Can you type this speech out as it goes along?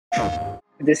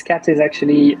This cat is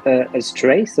actually a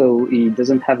stray, so he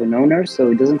doesn't have an owner, so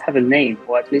he doesn't have a name,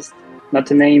 or at least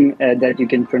not a name that you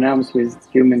can pronounce with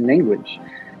human language.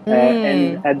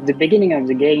 And at the beginning of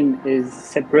the game is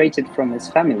separated from his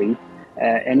family,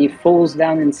 and he falls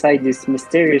down inside this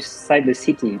mysterious cyber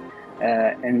city.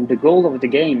 And the goal of the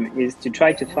game is to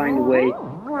try to find a way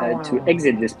to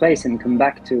exit this place and come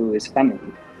back to his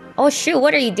family. Oh shoot,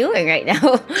 what are you doing right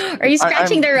now? Are you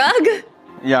scratching the rug?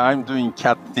 Yeah, I'm doing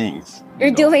cat things.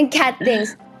 You're doing cat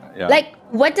things. Yeah. Like,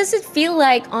 what does it feel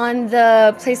like on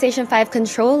the PlayStation 5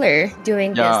 controller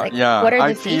doing this? Like, what are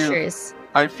the features?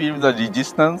 I feel the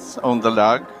resistance on the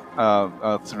rug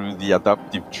through the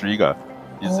adaptive trigger.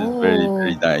 This is very,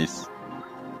 very nice.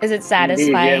 Is it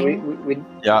satisfying? Indeed,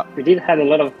 we did have a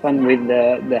lot of fun with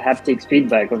the haptics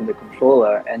feedback of the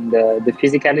controller, and the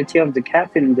physicality of the cat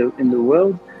in the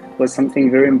world was something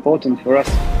very important for us.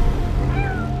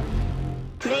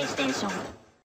 PlayStation